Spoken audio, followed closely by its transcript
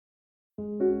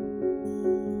Welcome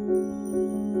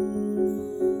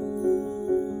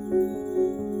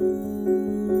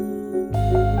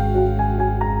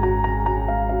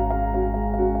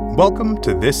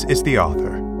to This is the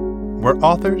Author, where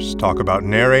authors talk about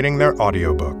narrating their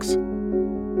audiobooks.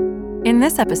 In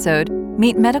this episode,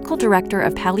 meet Medical Director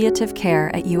of Palliative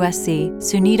Care at USC,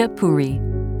 Sunita Puri,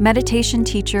 meditation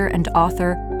teacher and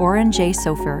author Oren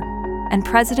Sofer, and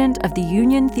President of the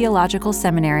Union Theological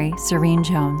Seminary, Serene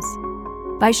Jones.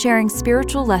 By sharing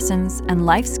spiritual lessons and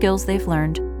life skills they've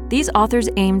learned, these authors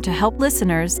aim to help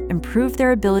listeners improve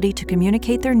their ability to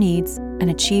communicate their needs and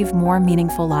achieve more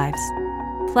meaningful lives.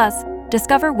 Plus,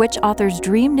 discover which author's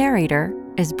dream narrator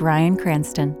is Bryan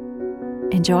Cranston.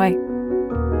 Enjoy.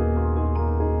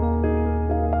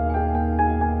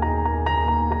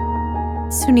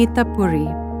 Sunita Puri.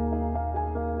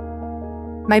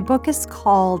 My book is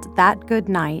called That Good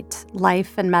Night,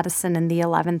 Life and Medicine in the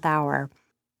 11th Hour.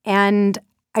 And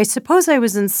I suppose I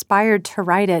was inspired to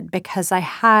write it because I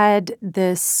had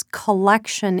this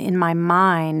collection in my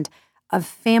mind of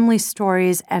family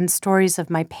stories and stories of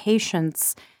my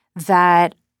patients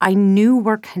that I knew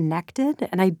were connected,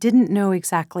 and I didn't know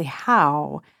exactly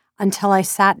how until I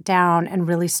sat down and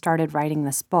really started writing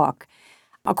this book.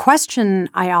 A question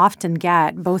I often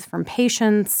get, both from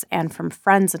patients and from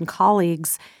friends and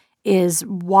colleagues, is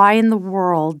why in the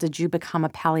world did you become a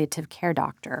palliative care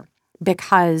doctor?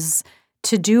 Because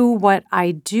to do what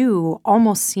I do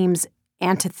almost seems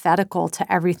antithetical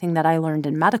to everything that I learned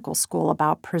in medical school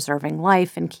about preserving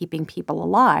life and keeping people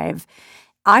alive.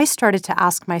 I started to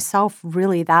ask myself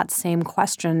really that same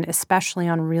question, especially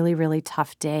on really, really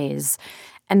tough days.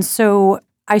 And so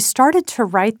I started to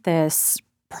write this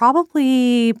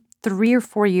probably 3 or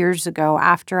 4 years ago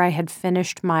after I had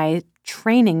finished my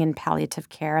training in palliative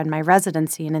care and my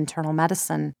residency in internal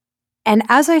medicine. And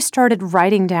as I started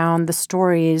writing down the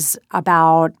stories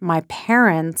about my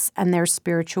parents and their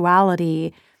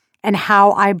spirituality and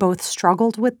how I both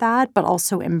struggled with that but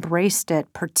also embraced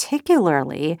it,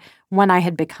 particularly when I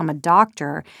had become a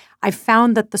doctor, I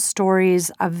found that the stories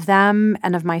of them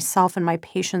and of myself and my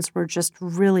patients were just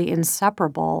really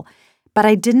inseparable. But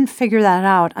I didn't figure that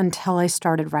out until I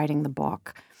started writing the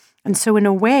book. And so in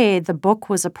a way, the book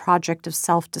was a project of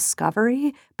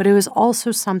self-discovery, but it was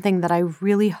also something that I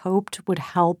really hoped would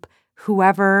help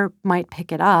whoever might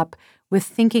pick it up with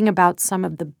thinking about some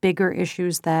of the bigger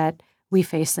issues that we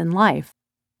face in life.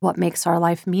 What makes our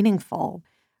life meaningful?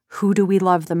 Who do we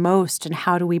love the most and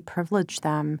how do we privilege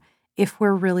them? If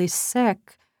we're really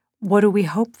sick, what do we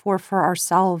hope for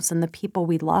ourselves and the people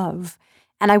we love?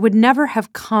 And I would never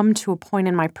have come to a point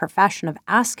in my profession of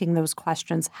asking those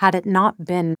questions had it not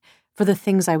been for the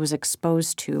things I was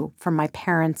exposed to from my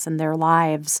parents and their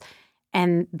lives.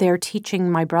 And they're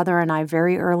teaching my brother and I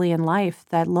very early in life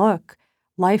that, look,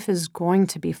 life is going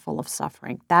to be full of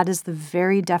suffering. That is the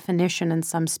very definition in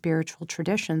some spiritual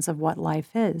traditions of what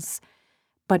life is.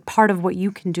 But part of what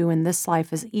you can do in this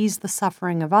life is ease the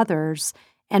suffering of others.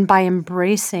 And by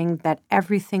embracing that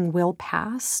everything will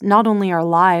pass, not only our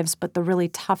lives, but the really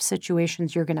tough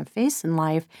situations you're going to face in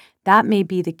life, that may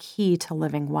be the key to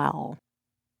living well.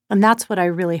 And that's what I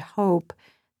really hope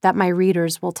that my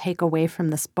readers will take away from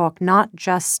this book. Not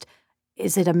just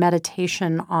is it a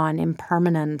meditation on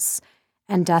impermanence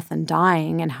and death and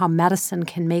dying and how medicine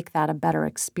can make that a better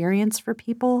experience for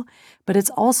people, but it's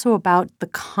also about the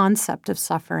concept of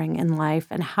suffering in life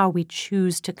and how we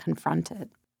choose to confront it.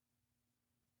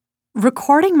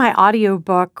 Recording my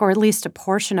audiobook, or at least a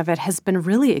portion of it, has been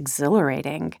really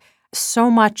exhilarating. So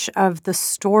much of the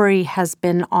story has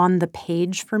been on the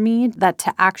page for me that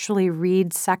to actually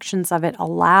read sections of it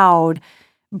aloud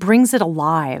brings it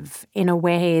alive in a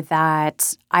way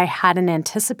that I hadn't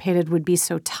anticipated would be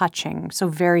so touching, so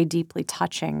very deeply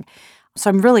touching. So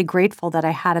I'm really grateful that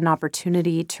I had an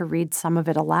opportunity to read some of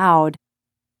it aloud.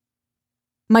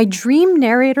 My dream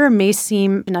narrator may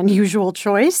seem an unusual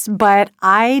choice, but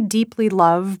I deeply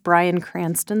love Bryan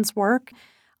Cranston's work.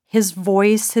 His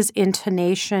voice, his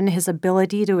intonation, his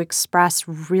ability to express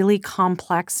really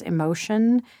complex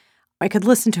emotion. I could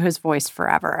listen to his voice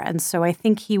forever. And so I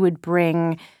think he would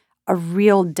bring a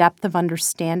real depth of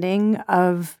understanding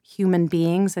of human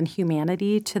beings and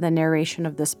humanity to the narration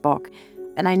of this book.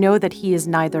 And I know that he is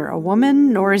neither a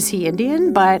woman nor is he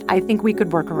Indian, but I think we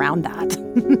could work around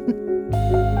that.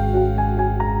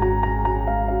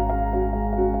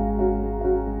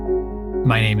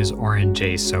 My name is Oren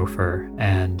Sofer,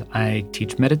 and I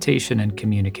teach meditation and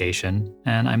communication,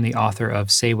 and I'm the author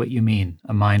of Say What You Mean,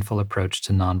 A Mindful Approach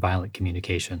to Nonviolent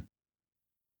Communication.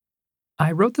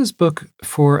 I wrote this book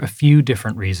for a few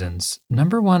different reasons.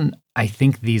 Number one, I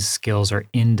think these skills are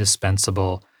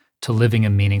indispensable to living a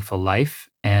meaningful life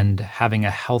and having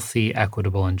a healthy,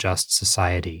 equitable, and just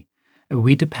society.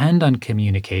 We depend on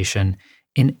communication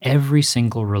in every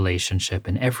single relationship,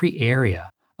 in every area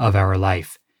of our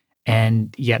life.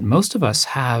 And yet, most of us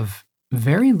have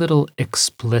very little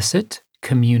explicit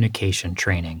communication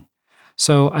training.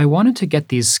 So, I wanted to get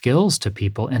these skills to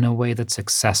people in a way that's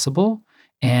accessible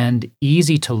and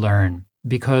easy to learn,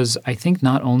 because I think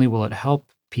not only will it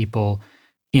help people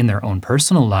in their own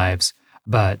personal lives,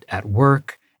 but at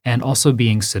work and also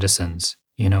being citizens.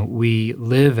 We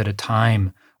live at a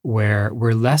time where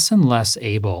we're less and less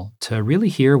able to really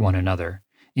hear one another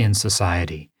in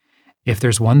society. If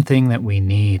there's one thing that we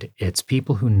need, it's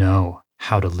people who know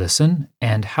how to listen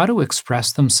and how to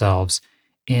express themselves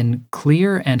in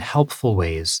clear and helpful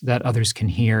ways that others can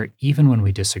hear even when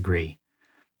we disagree.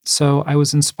 So I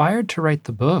was inspired to write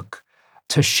the book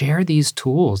to share these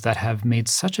tools that have made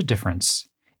such a difference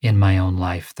in my own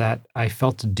life that I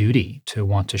felt a duty to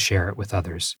want to share it with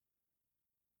others.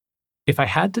 If I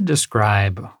had to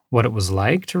describe what it was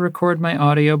like to record my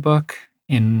audiobook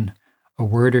in a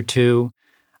word or two,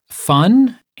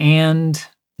 fun and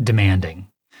demanding.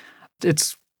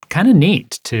 It's kind of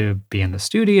neat to be in the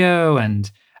studio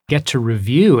and get to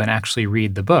review and actually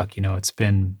read the book. It's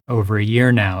been over a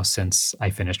year now since I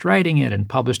finished writing it and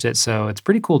published it, so it's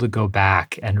pretty cool to go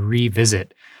back and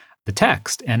revisit the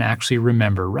text and actually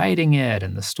remember writing it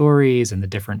and the stories and the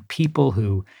different people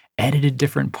who edited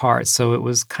different parts. So it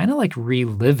was kind of like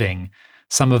reliving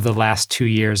some of the last 2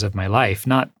 years of my life,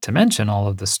 not to mention all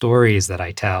of the stories that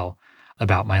I tell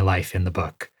about my life in the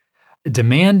book.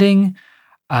 Demanding,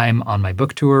 I'm on my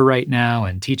book tour right now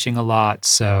and teaching a lot.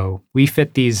 So we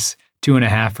fit these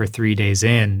 2.5 or 3 days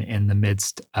in the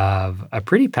midst of a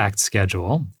pretty packed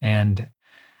schedule. And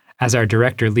as our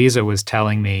director, Lisa, was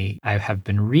telling me, I have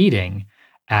been reading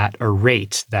at a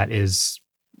rate that is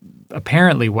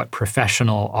apparently what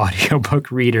professional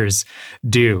audiobook readers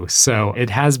do. So it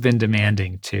has been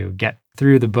demanding to get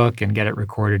through the book and get it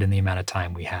recorded in the amount of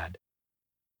time we had.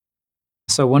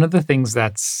 So one of the things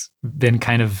that's been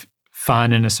kind of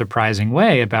fun in a surprising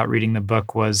way about reading the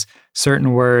book was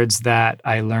certain words that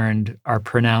I learned are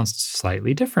pronounced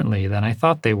slightly differently than I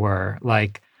thought they were.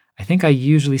 Like, I think I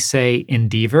usually say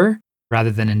endeavor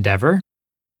rather than endeavor,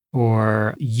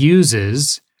 or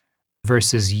uses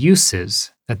versus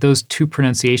uses, that those two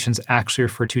pronunciations actually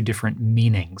refer to different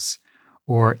meanings,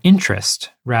 or interest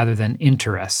rather than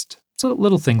interest. So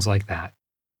little things like that.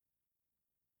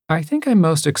 I think I'm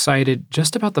most excited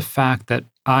just about the fact that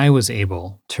I was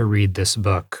able to read this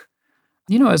book.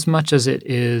 As much as it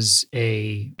is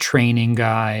a training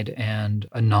guide and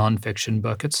a nonfiction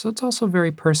book, it's also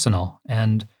very personal.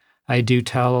 And I do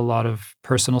tell a lot of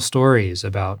personal stories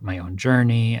about my own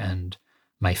journey and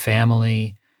my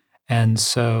family. And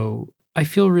so I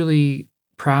feel really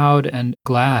proud and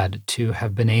glad to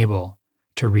have been able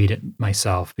to read it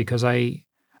myself, because I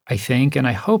think and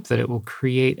I hope that it will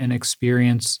create an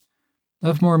experience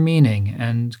of more meaning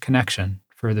and connection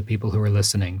for the people who are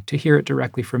listening to hear it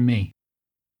directly from me.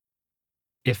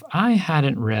 If I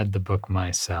hadn't read the book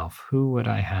myself, who would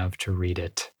I have to read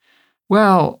it?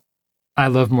 Well, I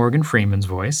love Morgan Freeman's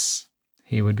voice.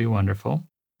 He would be wonderful.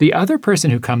 The other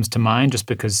person who comes to mind, just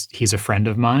because he's a friend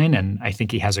of mine and I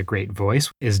think he has a great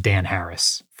voice, is Dan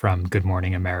Harris from Good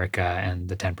Morning America and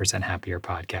the 10% Happier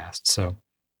podcast. So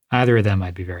either of them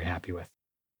I'd be very happy with.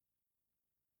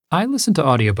 I listen to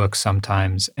audiobooks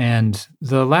sometimes, and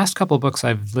the last couple of books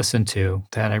I've listened to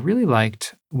that I really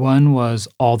liked, one was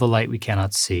All the Light We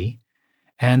Cannot See,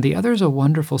 and the other is a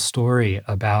wonderful story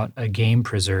about a game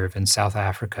preserve in South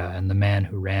Africa and the man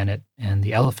who ran it and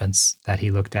the elephants that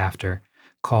he looked after,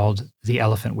 called The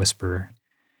Elephant Whisperer.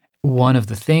 One of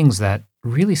the things that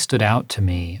really stood out to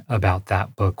me about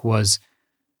that book was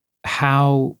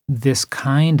how this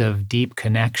kind of deep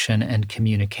connection and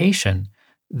communication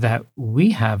that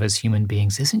we have as human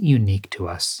beings isn't unique to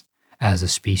us as a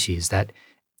species, that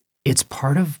it's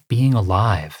part of being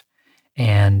alive.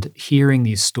 And hearing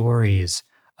these stories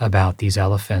about these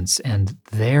elephants and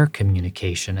their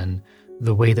communication and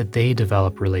the way that they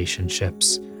develop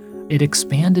relationships, it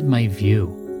expanded my view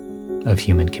of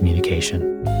human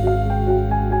communication.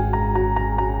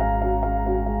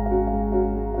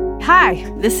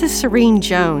 Hi, this is Serene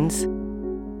Jones.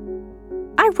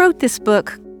 I wrote this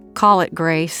book, Call It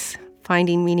Grace,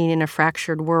 Finding Meaning in a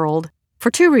Fractured World,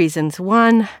 for two reasons.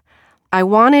 One, I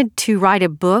wanted to write a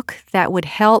book that would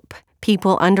help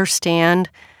people understand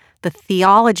the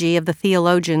theology of the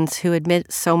theologians who had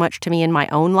meant so much to me in my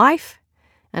own life,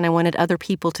 and I wanted other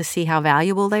people to see how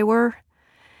valuable they were.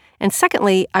 And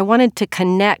secondly, I wanted to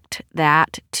connect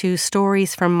that to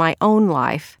stories from my own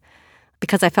life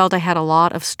because I felt I had a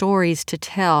lot of stories to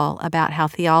tell about how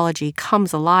theology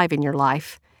comes alive in your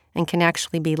life and can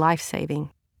actually be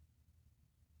life-saving.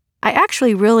 I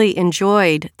actually really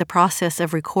enjoyed the process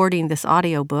of recording this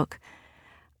audiobook.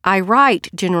 I write,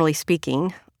 generally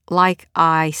speaking, like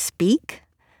I speak,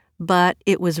 but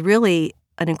it was really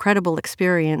an incredible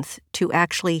experience to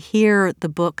actually hear the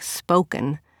book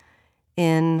spoken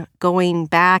in going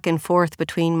back and forth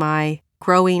between my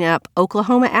growing up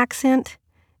Oklahoma accent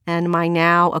and my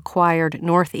now acquired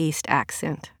Northeast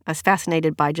accent. I was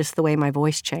fascinated by just the way my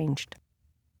voice changed.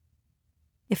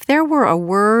 If there were a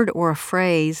word or a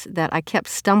phrase that I kept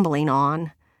stumbling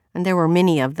on, and there were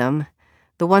many of them,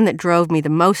 the one that drove me the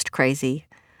most crazy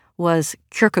was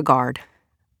Kierkegaard.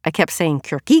 I kept saying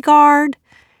Kierkegaard,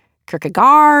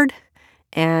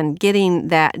 and getting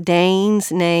that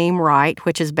Dane's name right,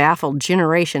 which has baffled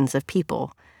generations of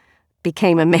people,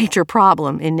 became a major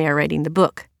problem in narrating the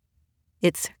book.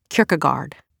 It's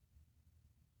Kierkegaard.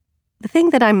 The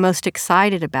thing that I'm most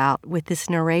excited about with this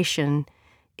narration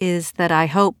is that I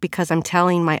hope, because I'm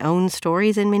telling my own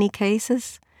stories in many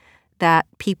cases, that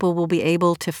people will be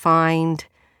able to find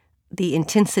the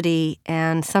intensity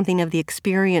and something of the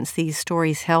experience these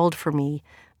stories held for me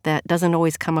that doesn't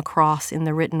always come across in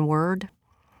the written word.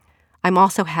 I'm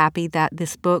also happy that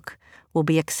this book will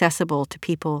be accessible to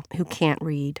people who can't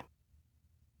read.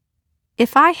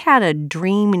 If I had a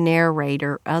dream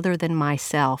narrator other than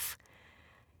myself,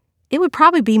 it would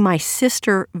probably be my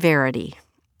sister Verity,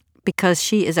 because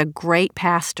she is a great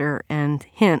pastor and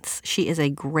hence she is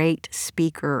a great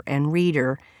speaker and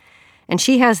reader. And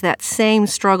she has that same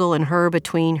struggle in her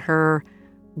between her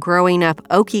growing up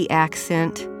Okie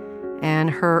accent and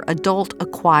her adult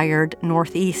acquired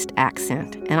Northeast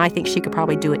accent. And I think she could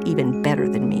probably do it even better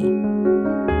than me.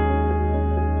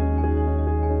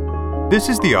 This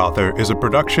is the Author is a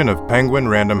production of Penguin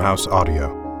Random House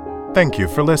Audio. Thank you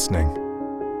for listening.